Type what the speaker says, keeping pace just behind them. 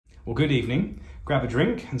Well, good evening. Grab a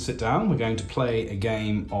drink and sit down. We're going to play a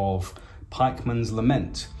game of Pikeman's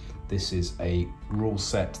Lament. This is a rule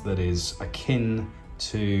set that is akin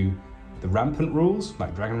to the rampant rules,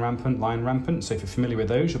 like Dragon Rampant, Lion Rampant. So if you're familiar with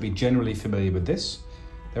those, you'll be generally familiar with this.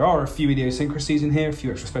 There are a few idiosyncrasies in here, a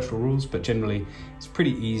few extra special rules, but generally it's a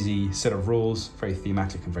pretty easy set of rules, very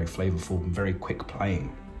thematic and very flavorful and very quick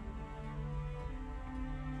playing.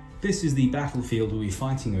 This is the battlefield we'll be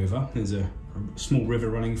fighting over. There's a small river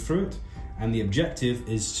running through it, and the objective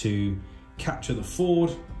is to capture the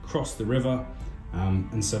ford, cross the river,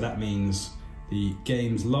 and so that means the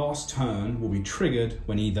game's last turn will be triggered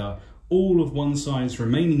when either all of one side's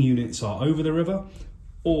remaining units are over the river,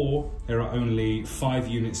 or there are only 5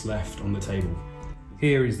 units left on the table.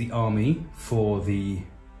 Here is the army for the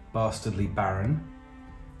Bastardly Baron.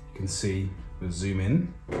 You can see, we'll zoom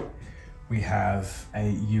in. We have a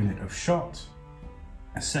unit of shot,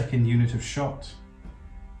 a second unit of shot,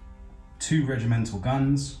 2 regimental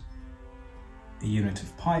guns, a unit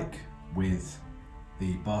of pike with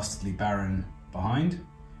the Bastardly Baron behind,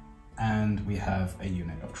 and we have a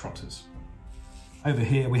unit of trotters. Over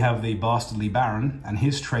here we have the Bastardly Baron, and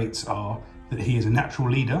his traits are that he is a natural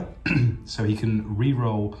leader, so he can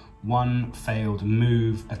re-roll 1 failed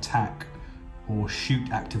move, attack, or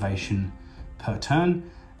shoot activation per turn,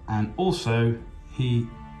 and also he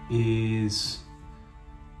is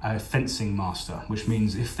a fencing master, which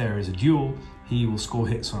means if there is a duel, he will score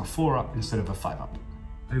hits on a 4-up instead of a 5-up.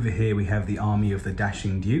 Over here we have the army of the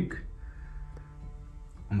Dashing Duke.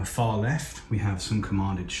 On the far left we have some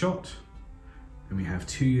commanded shot. Then we have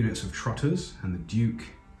 2 units of trotters, and the Duke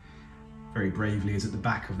very bravely is at the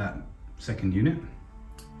back of that second unit.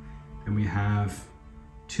 Then we have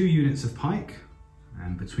 2 units of pike,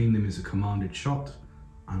 and between them is a commanded shot,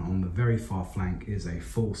 and on the very far flank is a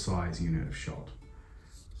full-size unit of shot.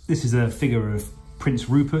 This is a figure of Prince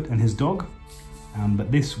Rupert and his dog,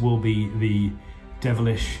 but this will be the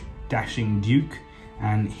devilish Dashing Duke,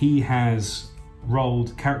 and he has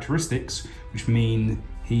rolled characteristics which mean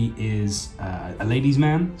he is a ladies'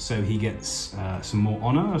 man, so he gets some more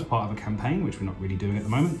honor as part of a campaign, which we're not really doing at the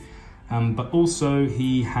moment, but also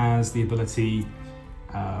he has the ability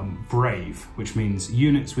Brave, which means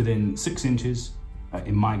units within 6 inches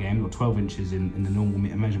in my game, or 12 inches in the normal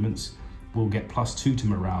measurements, will get +2 to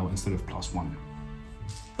morale instead of +1.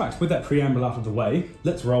 Right, with that preamble out of the way,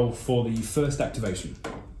 let's roll for the first activation.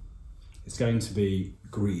 It's going to be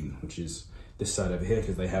green, which is this side over here,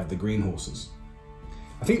 because they have the green horses.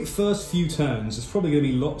 I think the first few turns, there's probably going to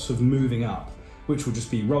be lots of moving up, which will just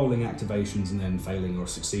be rolling activations and then failing or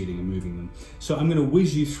succeeding and moving them. So I'm going to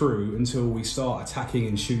whiz you through until we start attacking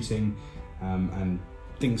and shooting, and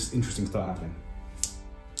things interesting start happening.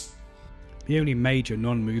 The only major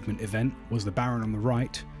non-movement event was the Baron on the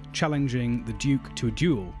right challenging the Duke to a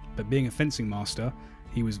duel, but being a fencing master,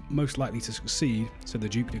 he was most likely to succeed, so the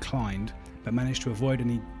Duke declined, but managed to avoid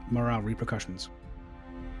any morale repercussions.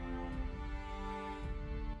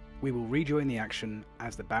 We will rejoin the action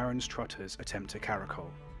as the Baron's trotters attempt to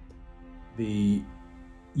caracole. The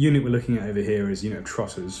unit we're looking at over here is a unit of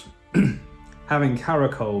trotters. Having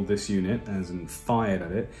caracoled this unit, as in fired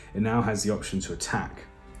at it, it now has the option to attack.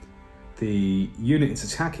 The unit it's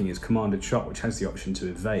attacking is commanded shot, which has the option to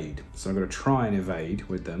evade. So I'm going to try and evade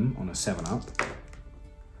with them on a 7-up,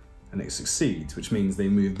 and it succeeds, which means they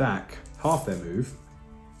move back half their move,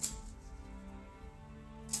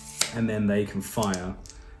 and then they can fire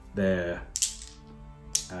their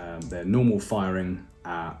normal firing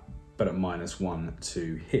but at -1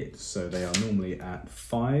 to hit. So they are normally at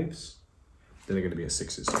 5s, then they're going to be at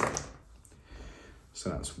 6s.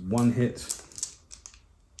 So that's 1 hit,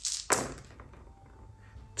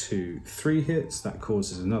 2, 3 hits. That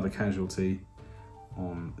causes another casualty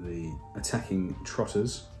on the attacking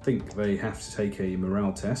trotters. I think they have to take a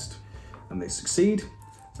morale test, and they succeed.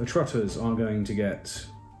 The trotters are going to get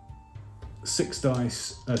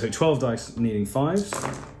 12 dice needing 5s.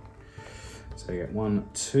 So they get 1,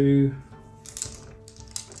 2,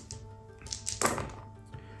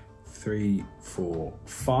 3, 4,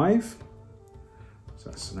 5. So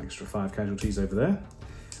that's an extra 5 casualties over there.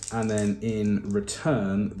 And then in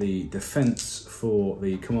return, the defense for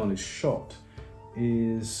the commanded shot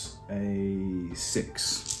is a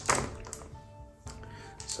 6.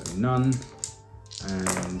 So none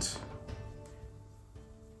and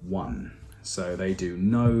 1. So they do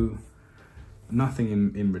nothing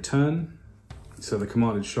in return. So the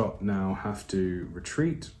commanded shot now have to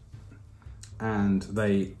retreat, and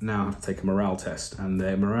they now have to take a morale test, and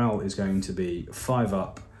their morale is going to be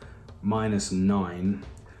 5-up, -9,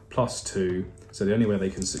 +2. So the only way they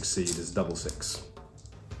can succeed is double 6.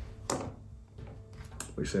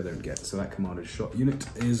 which they don't get. So that commanded shot unit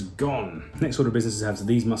is gone. Next order of business is have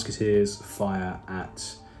these musketeers fire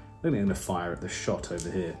at, I think they're gonna fire at the shot over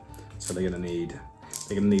here. So they're gonna need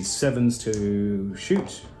 7s to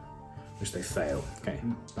shoot, which they fail. Okay,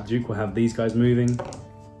 the Duke will have these guys moving.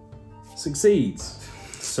 Succeeds.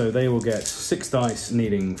 So they will get 6 dice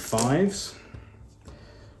needing 5s.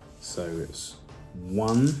 So it's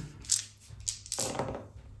 1,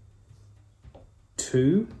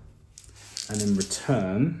 2, and in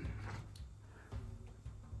return,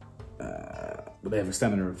 they have a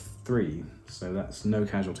stamina of 3, so that's no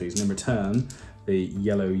casualties. And in return, the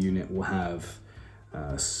yellow unit will have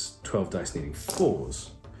 12 dice needing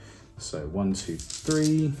 4s. So 1, 2,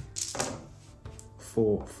 3,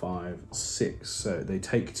 4, 5, 6. So they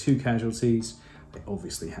take 2 casualties. They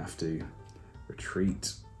obviously have to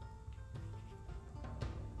retreat.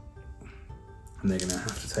 And they're gonna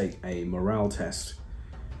have to take a morale test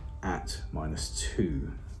at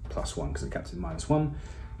 -2, +1, because the captain -1.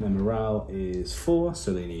 Their morale is 4,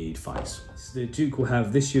 so they need 5s. So the Duke will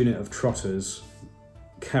have this unit of trotters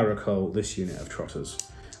caracole this unit of trotters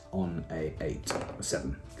on a 8 or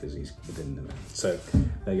 7, because he's within the. So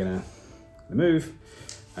they're gonna move,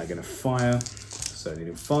 they're gonna fire, so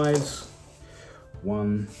needing 5s.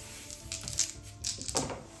 1.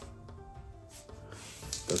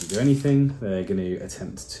 Doesn't do anything. They're going to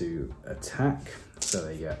attempt to attack, so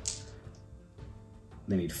they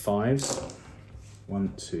need 5s.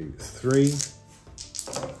 1, 2, 3,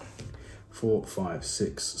 4, 5,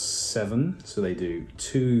 6, 7. So they do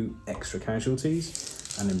 2 extra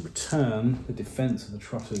casualties, and in return, the defense of the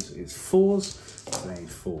trotters is 4s. So they need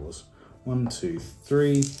 4s. 1, 2,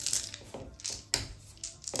 3,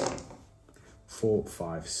 4,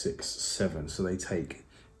 5, 6, 7. So they take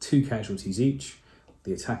 2 casualties each.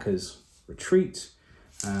 The attackers retreat,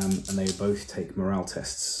 and they both take morale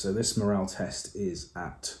tests. So this morale test is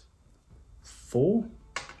at 4,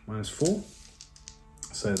 -4.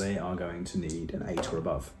 So they are going to need an 8 or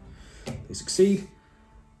above. They succeed.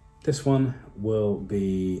 This one will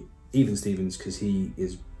be even Stevens because he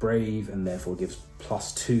is brave and therefore gives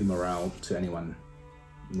 +2 morale to anyone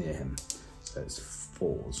near him. So it's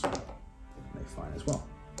 4s. They fine as well.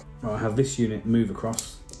 I'll have this unit move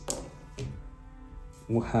across.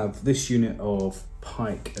 We'll have this unit of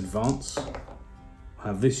pike advance. We'll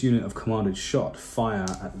have this unit of commanded shot fire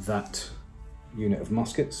at that unit of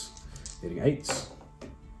muskets, needing 8s.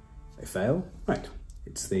 They fail. Right,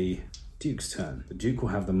 it's the Duke's turn. The Duke will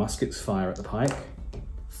have the muskets fire at the pike.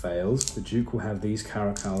 Fails. The Duke will have these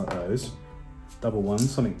caracal at those. Double 1,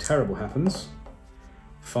 something terrible happens.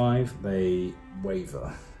 5, they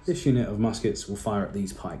waver. This unit of muskets will fire at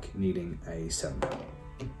these pike, needing a 7.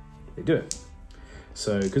 They do it.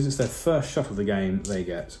 So, because it's their first shot of the game, they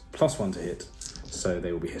get +1 to hit, so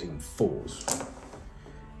they will be hitting on 4s.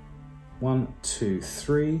 1, 2,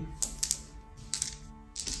 3,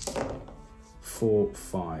 4,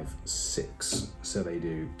 5, 6. So they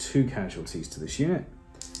do 2 casualties to this unit,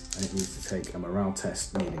 and it needs to take a morale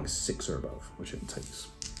test needing 6 or above, which it takes.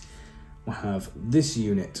 We'll have this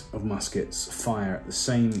unit of muskets fire at the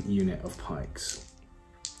same unit of pikes,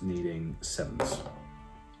 needing 7s,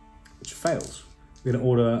 which fails. We're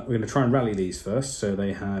going to try and rally these first, so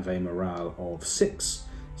they have a morale of 6,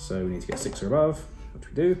 so we need to get 6 or above, which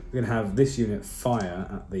we do. We're going to have this unit fire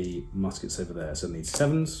at the muskets over there, so it needs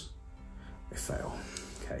 7s. They fail.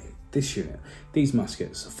 Okay, this unit, these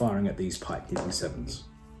muskets are firing at these pike, needing 7s.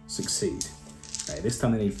 Succeed. Okay, this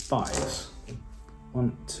time they need 5s.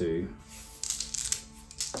 1, 2,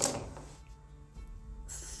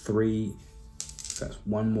 3. So that's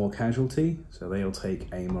 1 more casualty, so they'll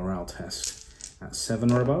take a morale test at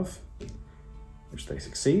 7 or above, which they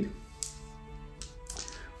succeed.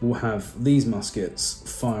 We'll have these muskets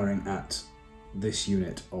firing at this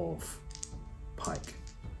unit of pike,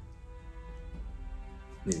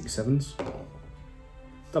 needing 7s.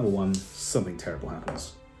 Double 1, something terrible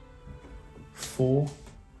happens. 4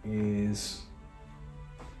 is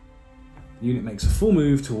the unit makes a full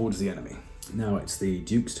move towards the enemy. Now it's the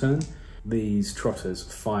Duke's turn. These trotters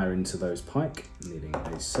fire into those pike, needing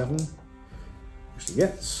a 7. Which he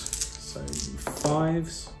gets. So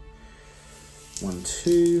 5s. 1,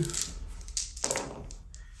 2,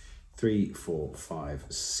 3, 4, 5,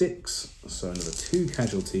 6. So another 2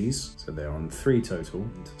 casualties. So they're on 3 total.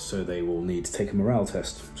 So they will need to take a morale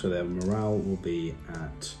test. So their morale will be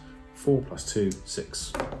at 4 + 2,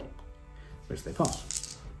 6, which they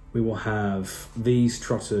pass. We will have these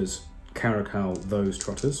trotters caracal those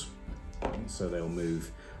trotters. So they'll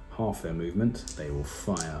move half their movement. They will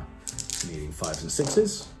fire, needing 5s and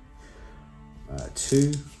 6s.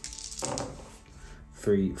 2,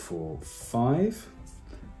 3, 4, 5.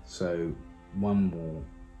 So one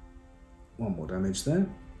more damage there.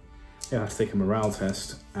 You have to take a morale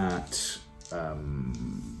test at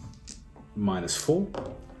 -4,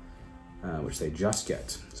 which they just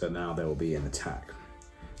get. So now there will be an attack.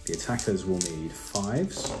 The attackers will need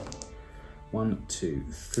 5s. 1, 2,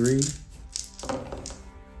 3.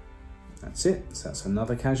 That's it. So that's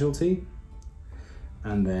another casualty.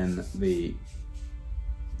 And then the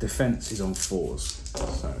defense is on 4s.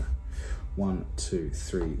 So 1, 2,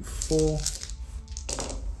 3, 4.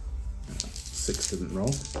 6 didn't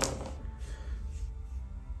roll.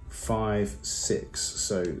 5, 6.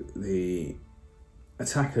 So the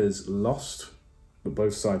attackers lost, but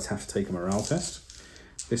both sides have to take a morale test.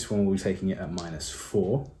 This one will be taking it at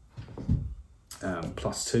 -4,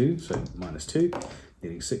 +2, so -2,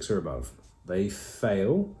 needing 6 or above. They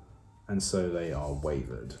fail, and so they are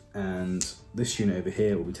wavered. And this unit over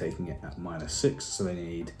here will be taking it at -6, so they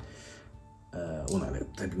need, well no, they're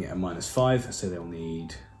taking it at -5, so they'll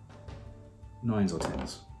need 9s or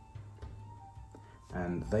 10s.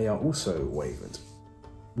 And they are also wavered.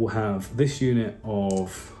 We'll have this unit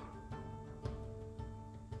of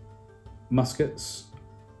muskets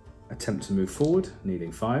attempt to move forward,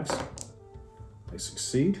 needing 5s. They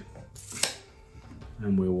succeed.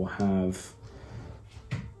 And we will have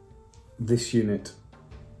this unit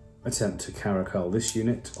attempt to caracal this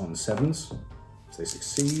unit on 7s. So they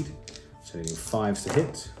succeed. So needing 5s to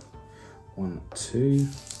hit. 1, 2,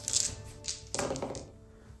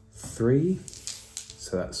 3.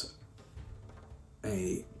 So that's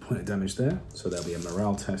a point of damage there. So there'll be a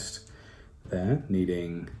morale test there,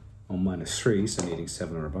 needing on -3, so needing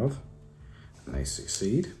 7 or above. And they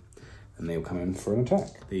succeed. And they'll come in for an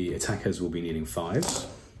attack. The attackers will be needing 5s.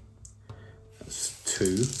 That's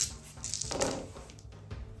 2,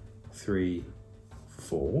 3,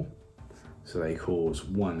 4. So they cause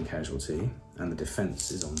 1 casualty, and the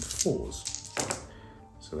defense is on 4s.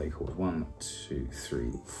 So they cause 1, 2,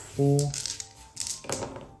 3, 4,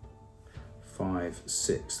 5,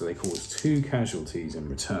 6. So they cause 2 casualties in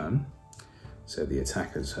return. So the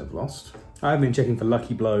attackers have lost. I've been checking for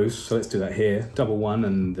lucky blows, so let's do that here. Double 1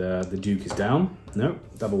 and the Duke is down. Nope.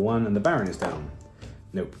 Double 1 and the Baron is down.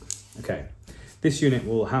 Nope. Okay. This unit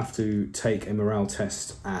will have to take a morale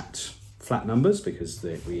test at flat numbers because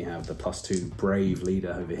we have the +2 brave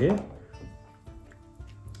leader over here.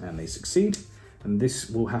 And they succeed. And this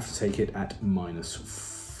will have to take it at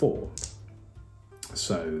 -4.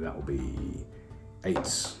 So that will be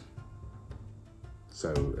 8s.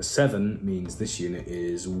 So a 7 means this unit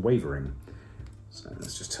is wavering. So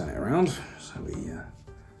let's just turn it around. So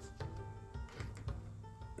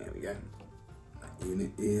there we go. That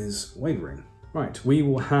unit is wavering. Right, we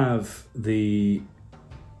will have this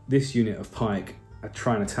unit of pike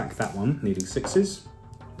try and attack that one, needing 6s,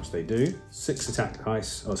 which they do. 6 attack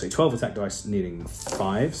dice, 12 attack dice, needing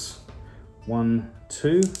 5s. 1,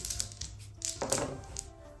 2,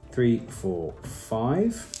 3, 4,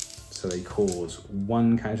 5. So they cause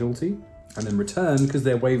 1 casualty, and then return, because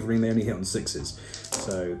they're wavering, they only hit on 6s.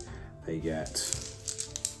 So they get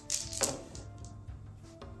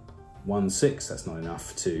 1, 6, that's not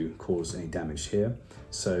enough to cause any damage here.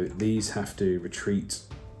 So these have to retreat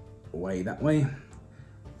away that way,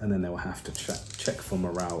 and then they'll have to check for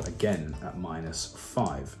morale again at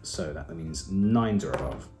 -5. So that means 9s or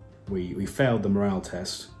above. We failed the morale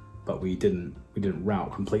test, but we didn't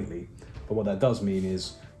rout completely. But what that does mean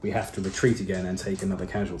is we have to retreat again and take another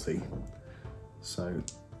casualty. So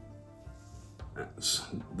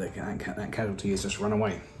that casualty is just run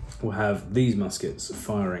away. We'll have these muskets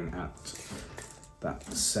firing at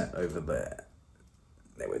that set over there.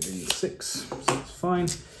 They were doing 6, so that's fine.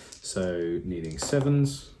 So needing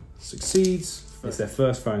 7s, succeeds. It's their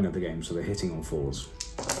first firing of the game, so they're hitting on 4s.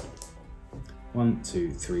 1,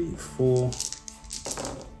 2, 3, 4,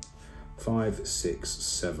 5, 6,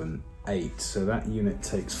 7, 8. So that unit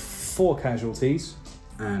takes 4 casualties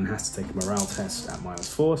and has to take a morale test at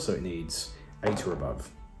 -4, so it needs 8 or above.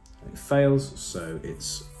 And it fails, so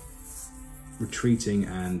it's retreating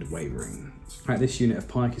and wavering. Right, this unit of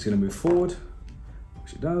pike is going to move forward,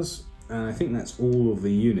 which it does. And I think that's all of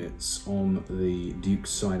the units on the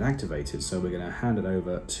Duke's side activated. So we're going to hand it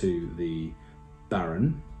over to the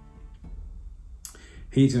Baron.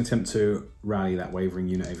 He's going to attempt to rally that wavering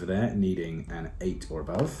unit over there, needing an 8 or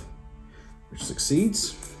above, which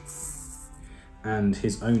succeeds. And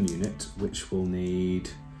his own unit, which will need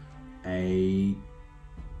a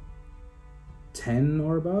 10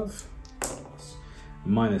 or above,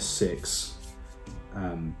 -6.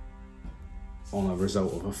 On a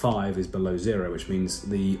result of a 5 is below 0, which means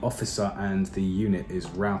the officer and the unit is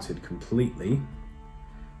routed completely.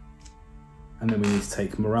 and then we need to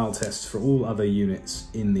take morale tests for all other units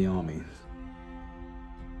in the army.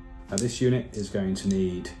 Now this unit is going to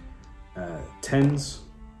need 10s,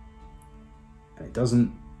 and it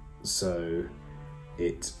doesn't, so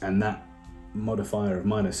and that modifier of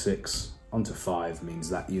 -6 onto 5 means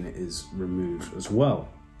that unit is removed as well.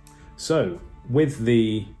 So with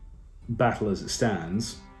the battle as it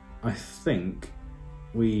stands, I think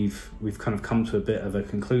we've kind of come to a bit of a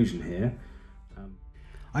conclusion here.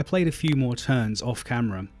 I played a few more turns off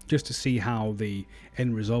camera just to see how the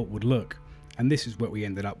end result would look, and this is what we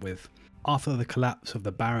ended up with. After the collapse of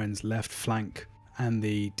the Baron's left flank and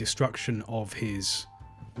the destruction of his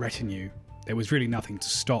retinue, there was really nothing to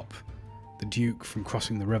stop the Duke from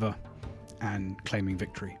crossing the river and claiming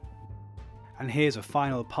victory. And here's a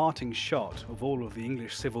final parting shot of all of the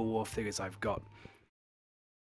English Civil War figures I've got.